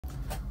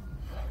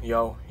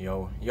Yo,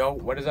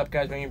 what is up,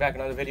 guys? Bringing back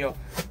another video.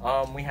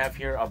 We have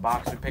here a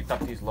box. We picked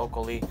up these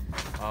locally.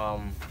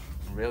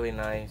 Really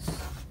nice.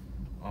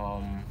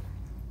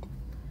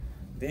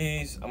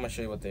 These, I'm gonna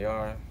show you what they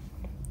are.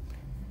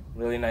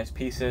 Really nice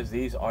pieces.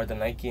 These are the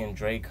Nike and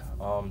Drake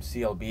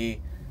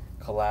CLB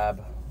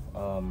collab.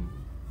 So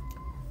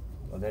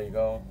there you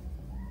go.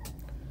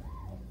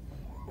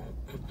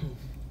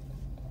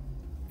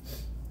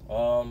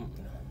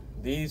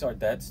 These are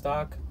dead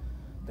stock.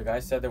 The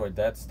guy said they were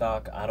dead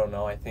stock. I don't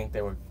know. I think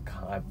they were.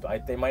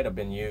 They might have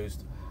been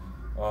used.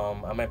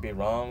 I might be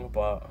wrong,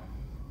 but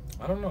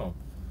I don't know.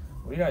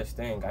 What do you guys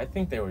think? I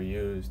think they were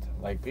used.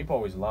 Like, people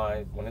always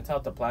lie when it's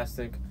out the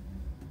plastic.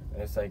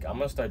 It's like, I'm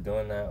gonna start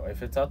doing that.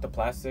 If it's out the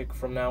plastic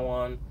from now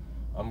on,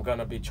 I'm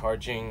gonna be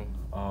charging.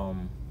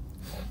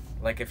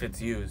 Like, if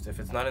it's used. If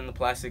it's not in the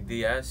plastic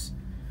DS,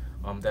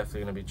 I'm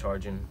definitely gonna be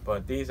charging.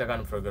 But these, I got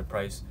them for a good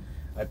price.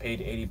 I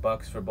paid 80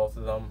 bucks for both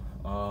of them.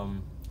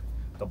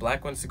 The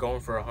black one's going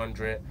for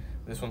 100.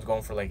 This one's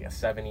going for like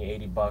 70,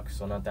 80 bucks,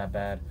 so not that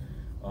bad.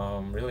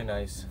 Really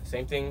nice.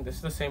 Same thing. This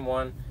is the same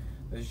one.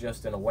 This is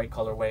just in a white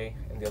colorway,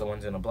 and the other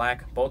one's in a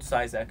black. Both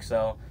size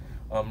XL.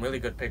 Really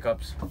good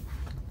pickups.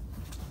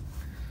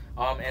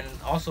 And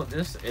also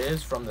this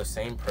is from the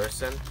same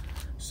person.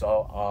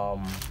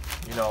 So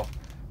you know,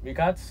 we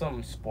got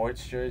some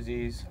sports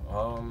jerseys.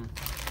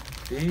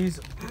 These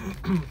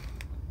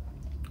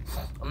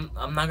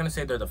I'm not gonna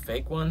say they're the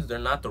fake ones. They're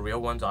not the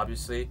real ones,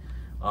 obviously.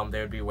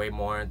 They would be way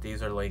more.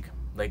 These are like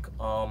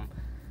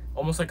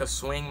almost like a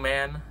swing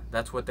man.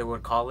 That's what they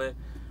would call it.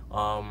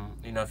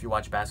 You know, if you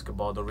watch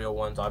basketball, the real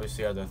ones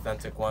obviously are the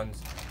authentic ones.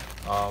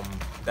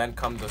 Then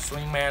come the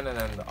swing man, and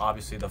then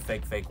obviously the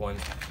fake ones.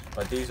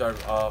 But these are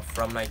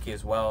from Nike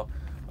as well.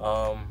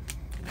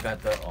 We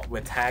got the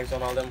with tags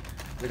on all them.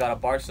 We got a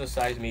Barca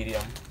size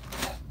medium.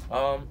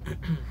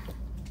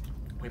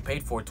 We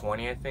paid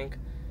 $420, I think.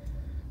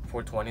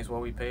 $420 is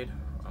what we paid.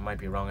 I might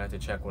be wrong. I have to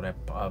check what I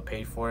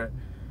paid for it,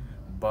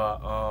 but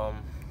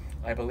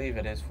I believe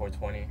it is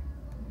 $420.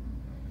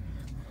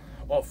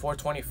 Well,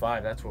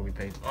 $425. That's what we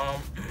paid.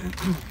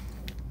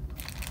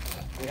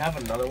 We have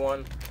another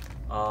one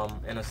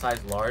in a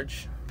size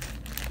large.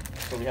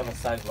 So we have a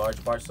size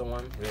large Barca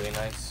one. Really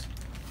nice.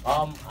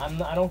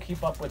 I don't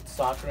keep up with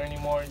soccer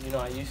anymore. You know,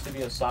 I used to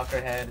be a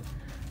soccer head.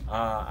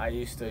 I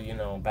used to, you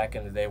know, back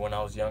in the day when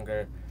I was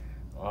younger.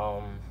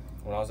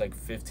 When I was like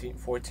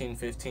 14,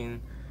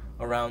 15,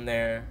 around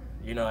there,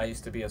 you know, I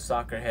used to be a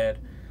soccer head.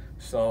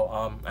 So,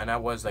 and I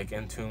was like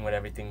in tune with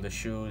everything, the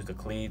shoes, the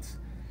cleats,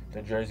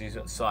 the jerseys.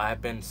 So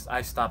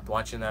I stopped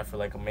watching that for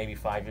like maybe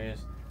 5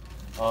 years.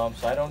 So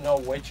I don't know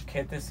which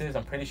kit this is.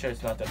 I'm pretty sure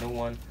it's not the new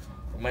one.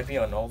 It might be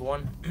an old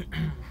one.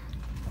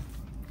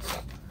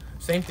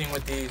 Same thing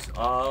with these.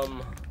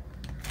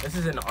 This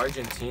is in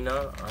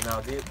Argentina. Now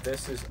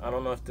this is, I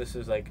don't know if this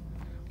is like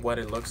what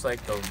it looks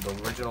like, the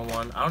original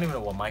one. I don't even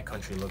know what my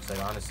country looks like,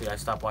 honestly. I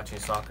stopped watching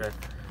soccer.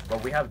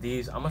 But we have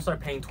these. I'm gonna start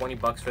paying 20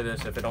 bucks for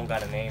this if it don't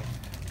got a name.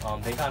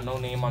 They got no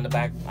name on the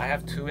back. I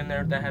have two in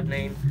there that have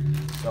name.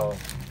 So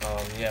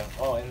yeah.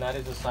 Oh, and that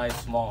is a size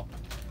small.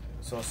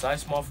 So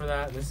size small for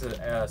that. This is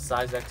a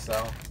size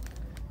XL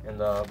in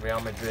the Real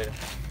Madrid.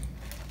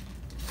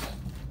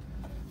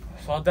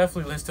 So I'll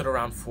definitely list it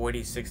around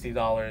 $40,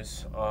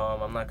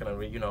 $60. I'm not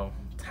gonna you know,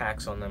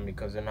 tax on them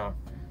because they're not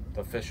the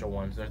official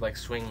ones. They're like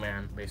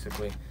swingman,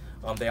 basically.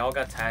 They all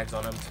got tags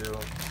on them too.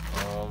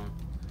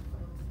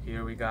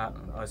 Here we got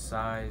a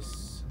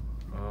size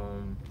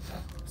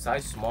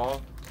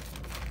small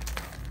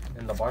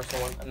in the Barca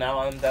one. Now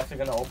I'm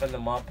definitely gonna open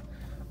them up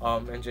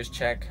and just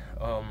check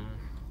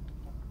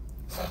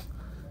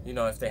you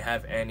know, if they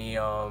have any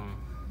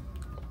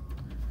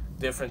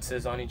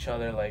differences on each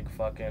other, like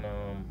fucking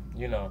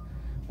you know,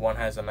 one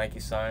has a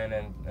Nike sign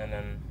and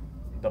then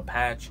the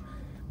patch,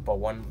 but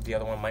the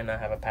other one might not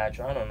have a patch.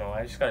 I don't know.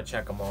 I just gotta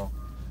check them all.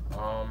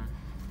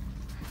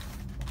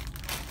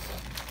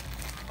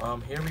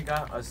 Here we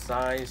got a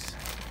size.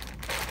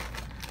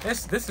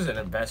 This is an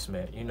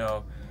investment, you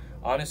know.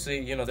 Honestly,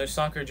 you know, there's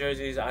soccer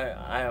jerseys.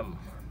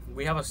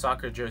 We have a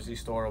soccer jersey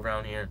store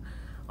around here.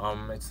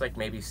 It's like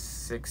maybe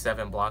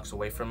 6-7 blocks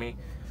away from me.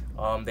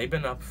 They've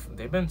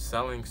been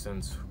selling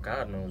since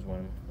God knows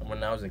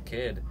when I was a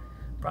kid,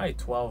 probably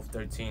 12,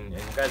 13. And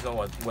you guys know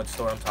what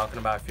store I'm talking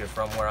about if you're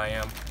from where I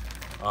am.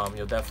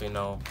 You'll definitely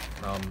know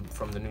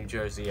from the New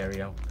Jersey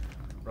area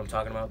what I'm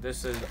talking about.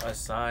 This is a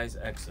size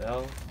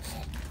XL.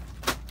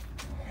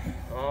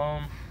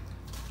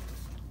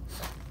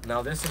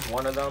 Now this is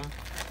one of them.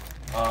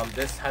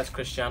 This has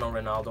Cristiano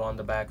Ronaldo on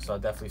the back, so I'll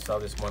definitely sell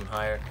this one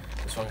higher.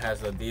 This one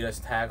has the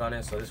Adidas tag on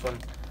it, so this one,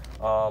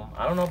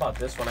 I don't know about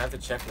this one. I have to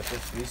check with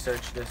this,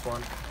 research this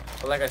one.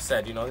 But like I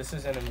said, you know, this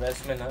is an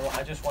investment.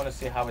 I just want to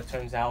see how it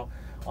turns out.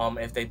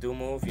 If they do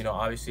move, you know,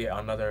 obviously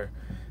another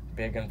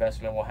big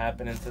investment will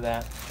happen into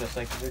that. Just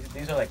like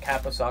these are like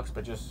Kappa socks,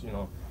 but just, you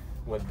know,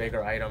 with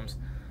bigger items.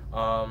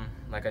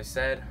 Like I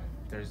said,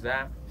 there's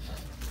that.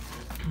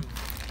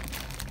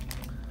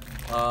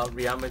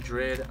 Real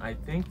Madrid. I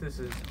think this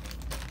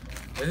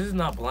is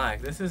not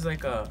black. This is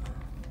like a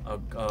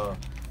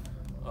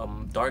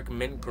dark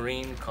mint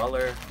green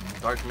color,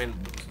 dark mint,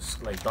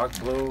 like dark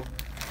blue.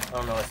 I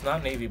don't know. It's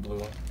not navy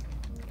blue.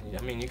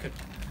 I mean, you could.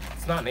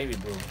 It's not navy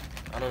blue.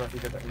 I don't know if you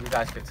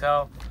guys could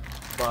tell,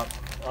 but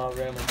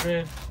Real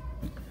Madrid,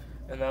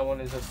 and that one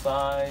is a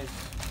size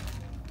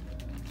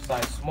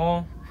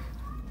small.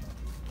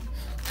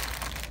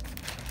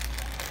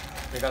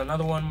 They got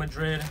another one,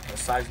 Madrid, a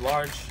size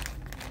large.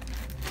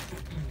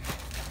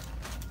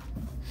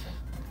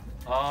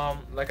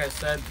 Like I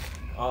said,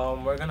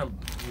 we're gonna,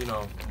 you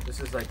know, this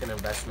is like an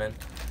investment.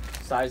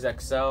 Size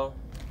XL,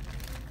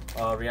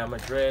 Real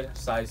Madrid,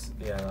 size,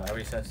 yeah, I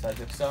already said size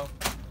XL.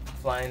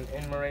 Flying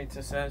Emirates,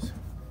 it says.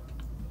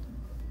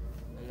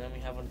 And then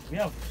we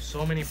have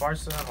so many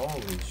Barca,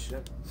 holy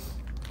shit.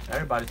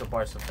 Everybody's a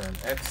Barca fan.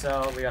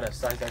 XL, we got a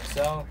size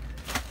XL.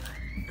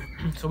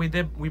 So we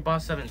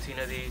bought 17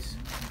 of these.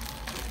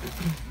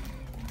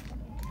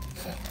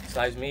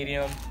 Size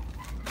medium.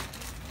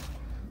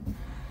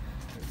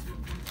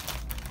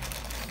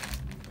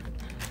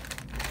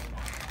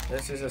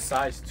 This is a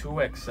size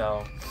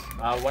 2XL.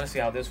 I want to see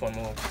how this one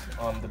moves.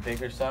 The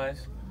bigger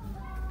size.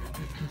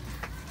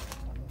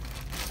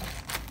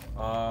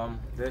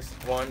 This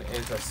one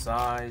is a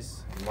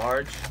size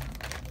large.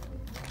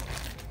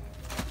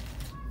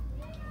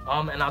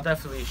 And I'll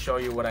definitely show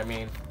you what I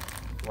mean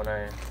when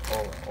I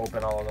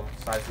open all of them.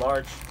 Size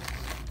large.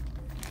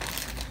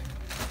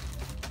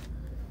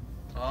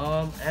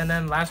 And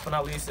then last but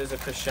not least is a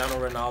Cristiano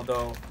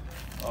Ronaldo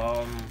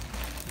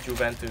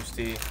Juventus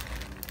tee.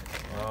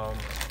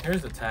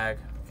 Here's the tag.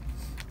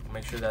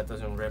 Make sure that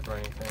doesn't rip or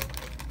anything.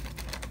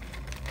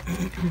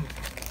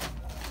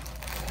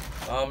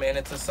 And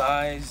it's a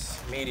size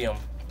medium.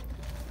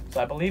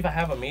 So I believe I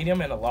have a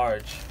medium and a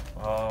large.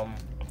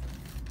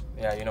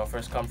 Yeah, you know,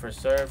 first come, first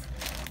serve.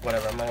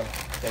 Whatever, I'm gonna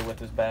stay with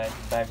this bag.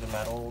 These bags are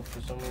not old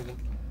for some reason.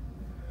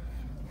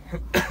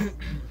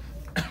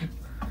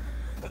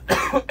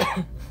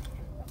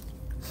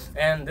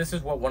 And this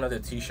is what one of the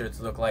t-shirts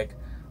look like.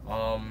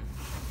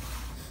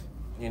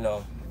 You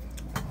know,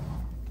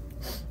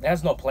 it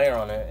has no player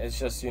on it. It's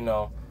just, you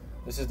know,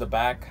 this is the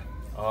back.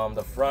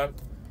 The front.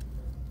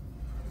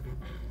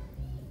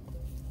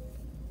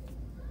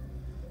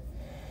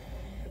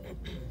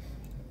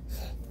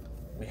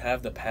 We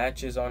have the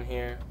patches on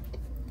here.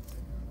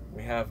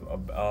 We have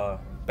a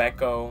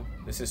Becco.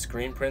 This is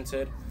screen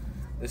printed.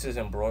 This is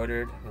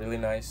embroidered. Really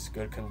nice.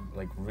 Good,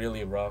 like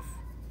really rough.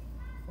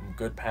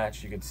 Good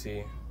patch. You could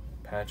see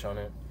patch on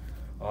it.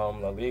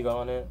 La Liga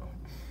on it.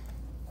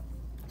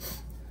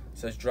 It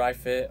says dry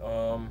fit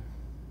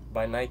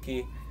by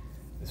Nike.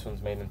 This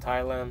one's made in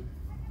Thailand.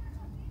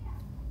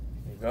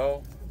 There you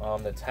go.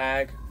 The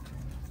tag.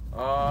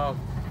 Look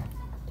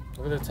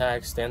at the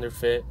tag. Standard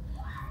fit.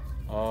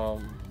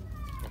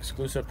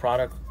 Exclusive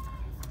product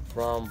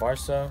from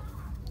Barca.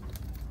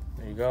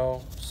 There you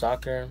go.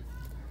 Soccer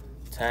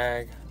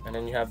tag, and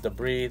then you have the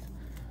Breathe,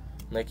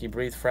 Nike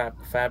Breathe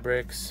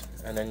fabrics,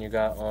 and then you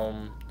got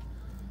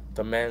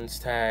the men's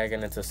tag,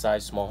 and it's a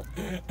size small.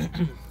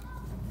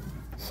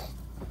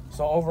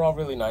 So overall,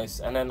 really nice.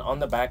 And then on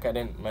the back, I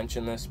didn't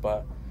mention this,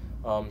 but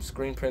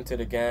screen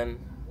printed again,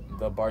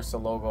 the Barca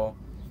logo.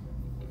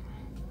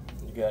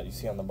 You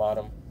see on the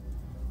bottom.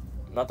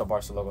 Not the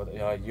Barca logo,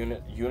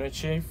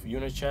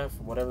 Unichef,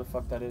 whatever the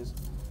fuck that is.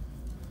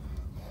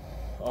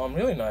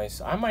 Really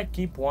nice. I might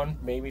keep one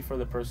maybe for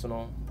the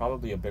personal,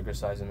 probably a bigger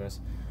size than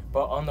this.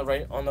 But on the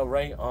right,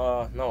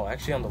 no,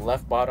 actually on the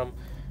left bottom,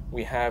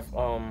 we have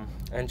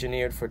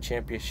engineered for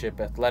championship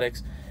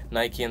athletics,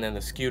 Nike, and then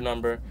the SKU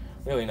number.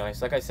 Really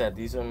nice. Like I said,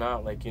 these are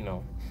not like, you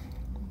know,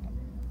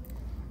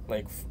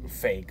 like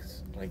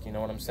fakes. Like, you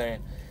know what I'm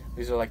saying?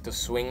 These are like the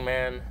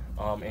swingman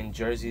in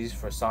jerseys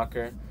for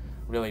soccer.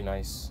 Really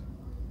nice.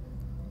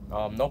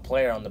 No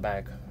player on the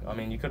back. I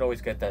mean, you could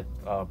always get that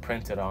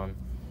printed on,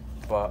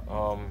 but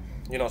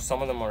you know,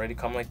 some of them already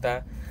come like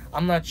that.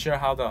 I'm not sure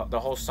how the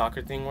whole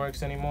soccer thing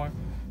works anymore.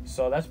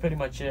 So that's pretty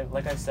much it.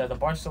 Like I said, the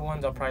Barca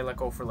ones I'll probably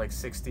go for like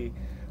 60.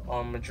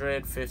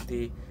 Madrid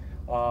 50.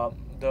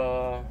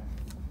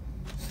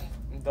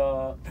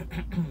 The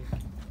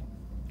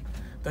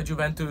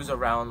Juventus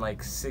around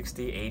like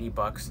 60-80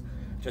 bucks,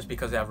 just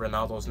because they have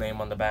Ronaldo's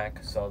name on the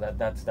back. So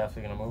that's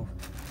definitely gonna move.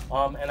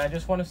 And I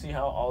just want to see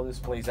how all this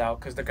plays out,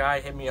 because the guy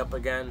hit me up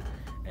again,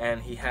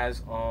 and he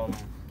has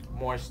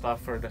more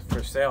stuff for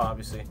sale.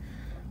 Obviously,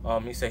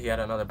 he said he had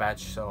another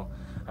batch, so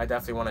I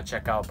definitely want to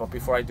check out. But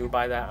before I do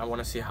buy that, I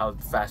want to see how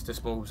fast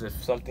this moves,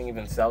 if something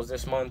even sells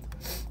this month.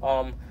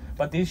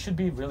 But these should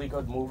be really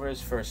good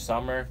movers for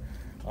summer,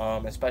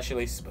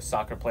 especially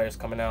soccer players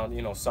coming out.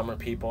 You know, summer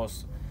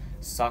people's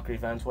soccer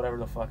events, whatever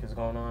the fuck is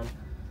going on.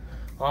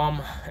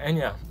 And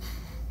yeah,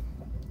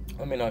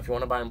 let me know if you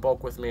want to buy in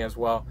bulk with me as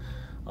well.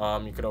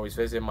 You could always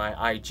visit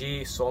my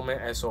IG, Solement,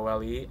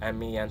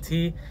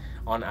 SOLEMENT,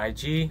 on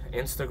IG,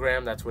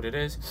 Instagram, that's what it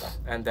is.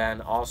 And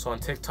then also on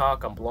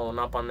TikTok, I'm blowing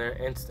up on there.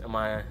 It's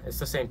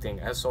the same thing,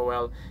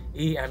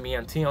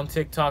 SOLEMENT on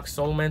TikTok,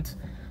 Solement.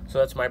 So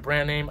that's my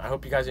brand name. I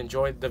hope you guys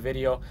enjoyed the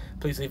video.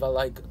 Please leave a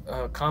like,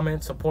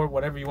 comment, support,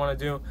 whatever you want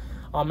to do.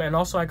 And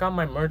also I got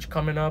my merch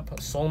coming up,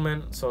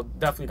 Soulman, so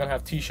definitely gonna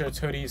have t-shirts,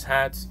 hoodies,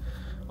 hats,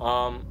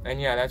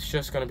 and yeah, that's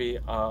just gonna be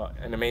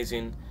an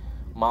amazing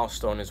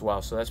milestone as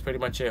well. So that's pretty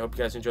much it. Hope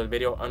you guys enjoyed the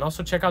video, and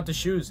also check out the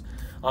shoes.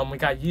 We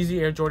got Yeezy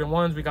Air Jordan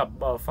 1s, we got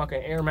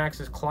fucking Air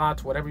Maxes,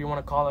 clots, whatever you want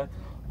to call it.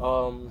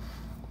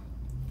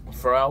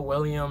 Pharrell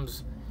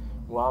Williams,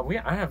 well,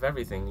 I have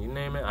everything, you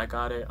name it, I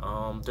got it.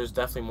 There's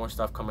definitely more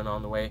stuff coming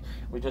on the way.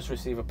 We just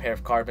received a pair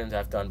of Carbons. I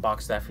have to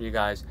unbox that for you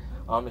guys.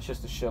 It's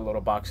just a shitload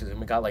of boxes, and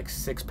we got like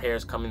 6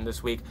 pairs coming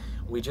this week.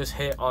 We just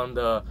hit on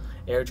the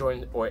Air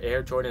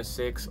Jordan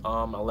 6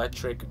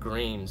 electric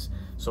greens,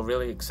 so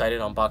really excited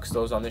to unbox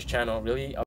those on this channel. Really